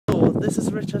this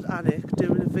is Richard Annick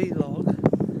doing a vlog.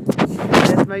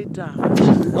 There's my dad.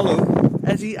 Hello.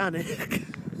 Eddie Annick.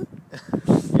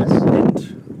 Yes.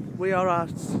 And we are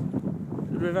at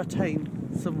River Tyne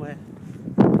somewhere.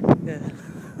 Yeah.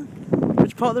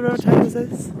 Which part of the River Tyne is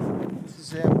this? This is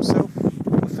south,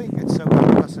 I think it's south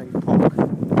Riverside Park.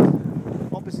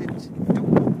 Opposite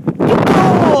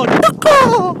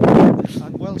Ducko!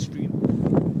 and Wellstream.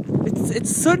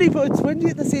 It's sunny but it's windy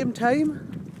at the same time.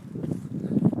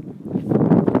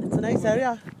 It's a nice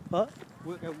area. What?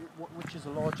 Which is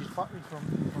the largest factory from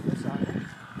this area?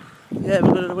 Yeah,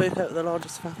 we're going to work out the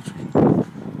largest factory.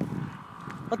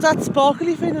 What's that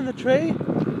sparkly thing in the tree?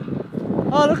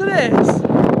 Oh, look at this!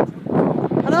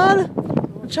 Hold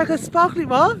on! Check a sparkly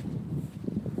what?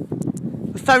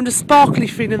 We found a sparkly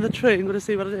thing in the tree. I'm going to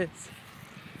see what it is.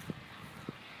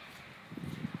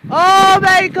 Oh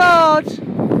my god!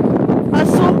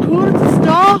 That's so cool, it's a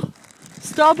star!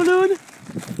 Star balloon!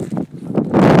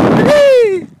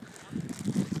 Whee!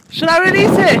 Should I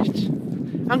release it?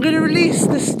 I'm going to release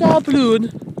the star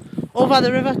balloon over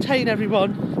the River Tyne,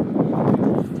 everyone.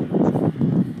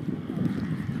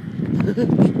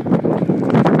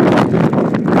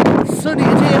 It's sunny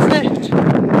today, isn't it?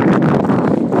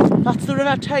 That's the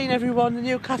River Tyne, everyone, the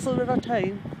Newcastle River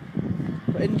Tyne.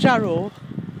 But in Jarrow,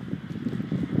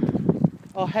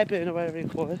 or Hebburn, or whatever you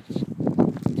call it.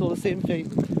 It's all the same thing.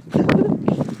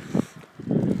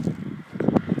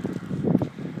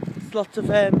 There's lots of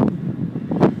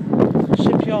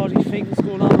shipyardy things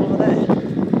going on over there.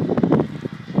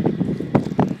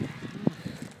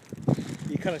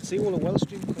 You cannot see all the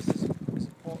Wellstream because there's a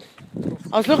part.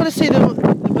 I was looking to see the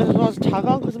tag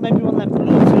on because it might be one of them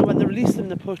balloons, you know, when they release them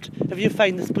they put, if you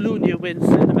find this balloon you win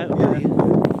certain amount of money.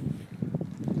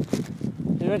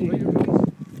 You ready?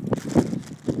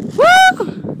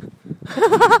 Woo!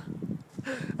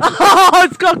 Oh,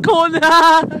 it's got caught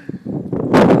now! Well,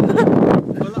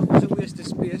 that was a waste of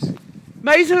space.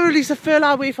 Might as well release a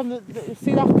furlong away from the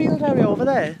see that field area over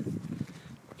there?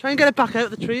 Try and get it back out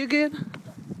of the tree again.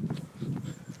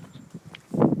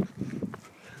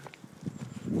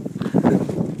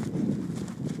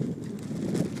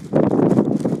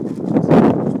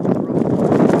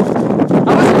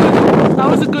 That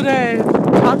was a good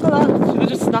tangle that. You could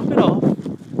just snap it off.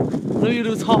 No, you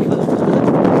lose half of it.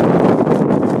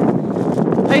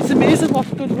 Hey, it's amazing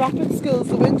what good rapid skills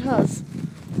the wind has.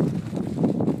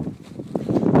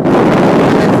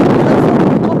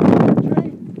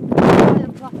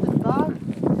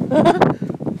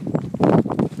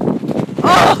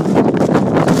 Oh!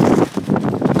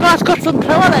 God, it's got some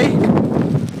power, like.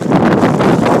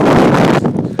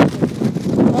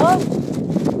 Oh?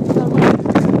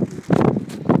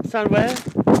 Stand where?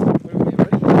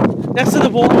 Next to the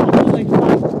water, like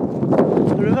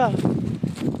the river.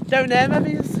 Down there,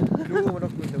 maybe? No, we're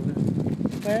not going down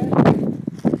Where? there.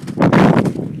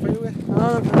 Right away.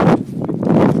 Oh,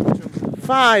 okay.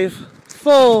 5,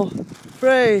 4,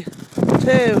 3, 2.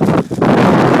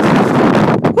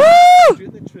 Woo! Straight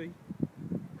in the tree.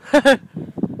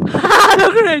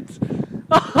 Look at it!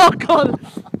 Oh god!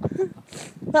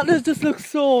 That just looks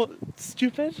so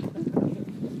stupid.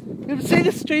 You can see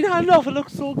the string hanging off, it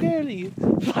looks so girly.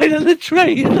 Flying on the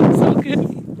tree, it looks so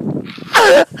girly.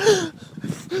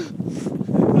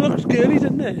 It looks girly,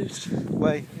 doesn't it?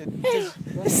 Wait.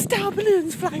 The star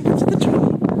balloons flying into the tree.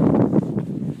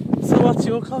 So what's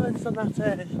your comments on that?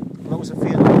 That was a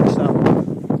fair launch, that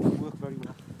worked very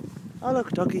well. Oh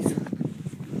look, doggies.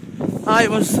 Ah, it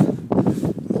was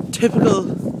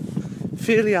typical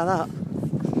failure, that.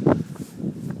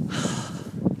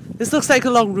 This looks like a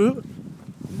long route.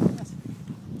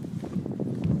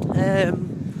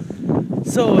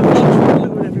 So, vlog's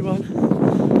balloon, everyone.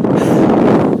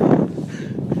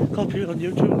 Copy it on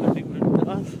YouTube, I think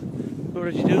we're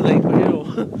already do, like, but you know.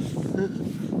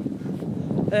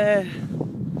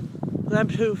 Them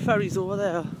two ferries over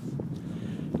there.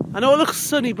 I know it looks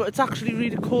sunny, but it's actually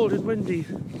really cold and windy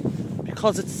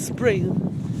because it's spring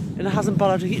and it hasn't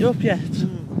bothered to heat up yet.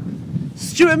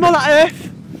 Stuart Muller Earth,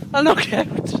 I'll knock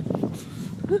out.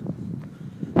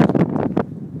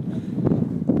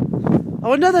 I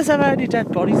wonder if there's ever any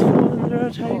dead bodies falling in the River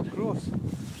Tyne. Oh, gross.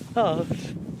 Oh.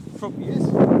 Probably is.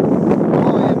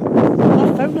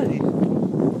 Not found any.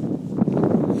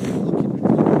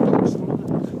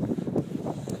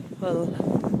 Well.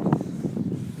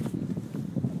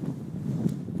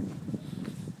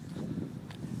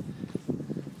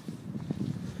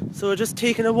 So we're just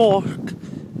taking a walk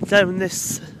down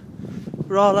this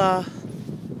rather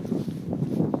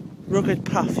rugged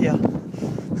path here.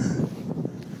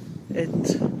 And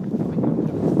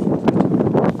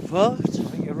what? I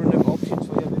think you're running options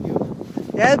for your video.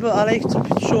 Yeah, but I like to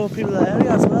show people the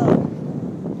area as well.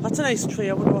 That's a nice tree.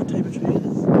 I wonder what type of tree it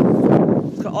is.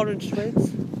 It's got orange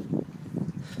twigs.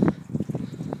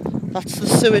 That's the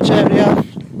sewage area.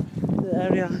 The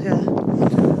area, yeah.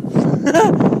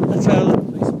 That's where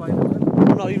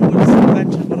I'm not even going to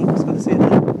mention, but I'm just going to say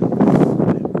that.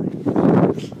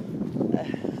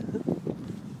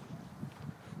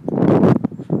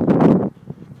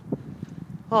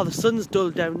 Oh, the sun's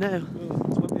dulled down now. Oh,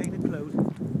 it's one painted cloud.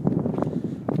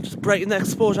 Just brighten the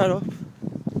exposure up.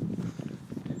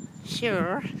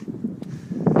 Sure.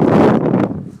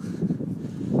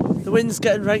 The wind's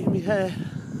getting right in my hair.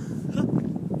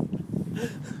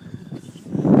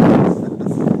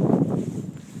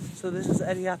 So this is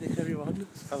Adriatic, everyone.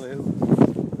 Hello.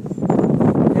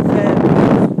 If,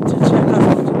 to check out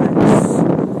what the next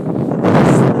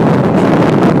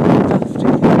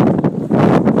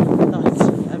that's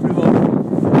everyone.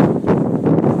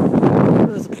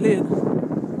 There's a plane.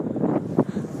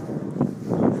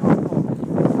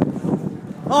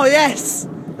 Oh yes!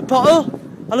 A bottle!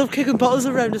 I love kicking bottles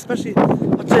around, especially.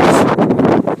 Watch this.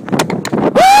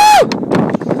 Woo!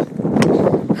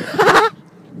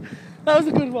 That was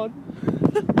a good one.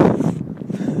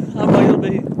 How will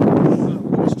be?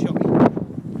 It's choppy.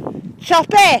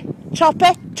 Choppy!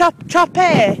 Choppy! Chop!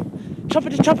 Choppy!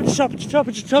 Choppity! Choppity! Choppity!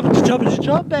 Choppity! Choppity! Choppity!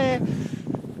 Choppy!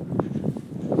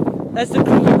 There's the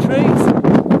creeping trees.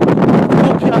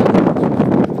 Up here.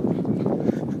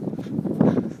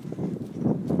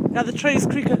 Yeah, the tree's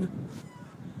creaking.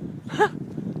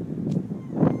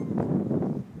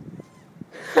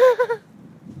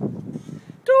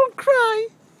 Don't cry.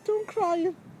 Don't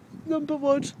cry, number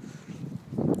one.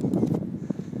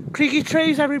 Creaky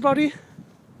trees, everybody.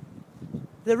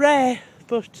 They're rare,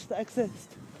 but they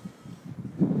exist.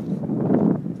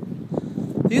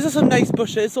 These are some nice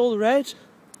bushes, all red.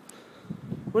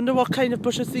 Wonder what kind of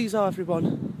bushes these are,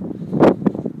 everyone.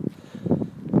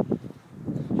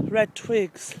 Red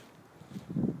twigs.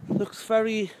 Looks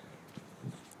very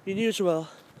unusual.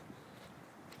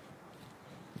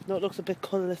 No, it looks a bit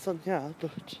colourless on here,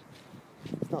 but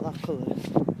it's not that colourless.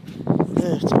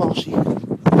 It's marshy.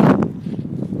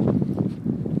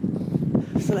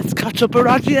 So let's catch up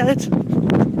around yet.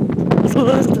 So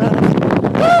that's that.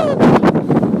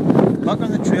 Back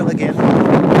on the trail again.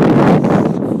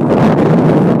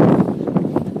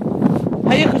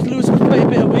 Hey, you could lose quite a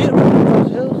bit of weight around that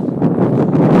hill.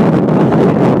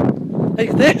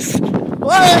 Like this.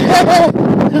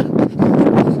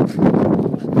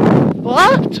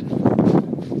 What?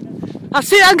 I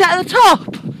see I'm getting the top.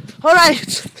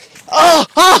 Alright. Oh,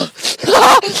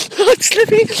 it's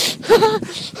slippy.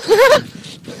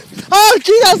 Oh,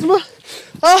 Jesus.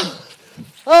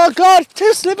 Oh God,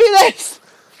 too slippy this.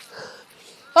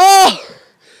 Oh,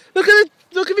 look at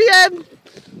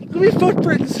me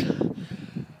footprints.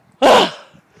 Oh,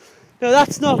 no,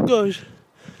 that's not good.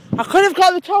 I could have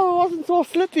got the top, it wasn't so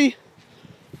slippy.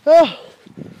 Oh.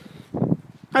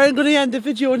 I'm going to end the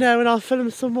video now and I'll film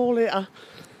some more later.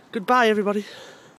 Goodbye, everybody.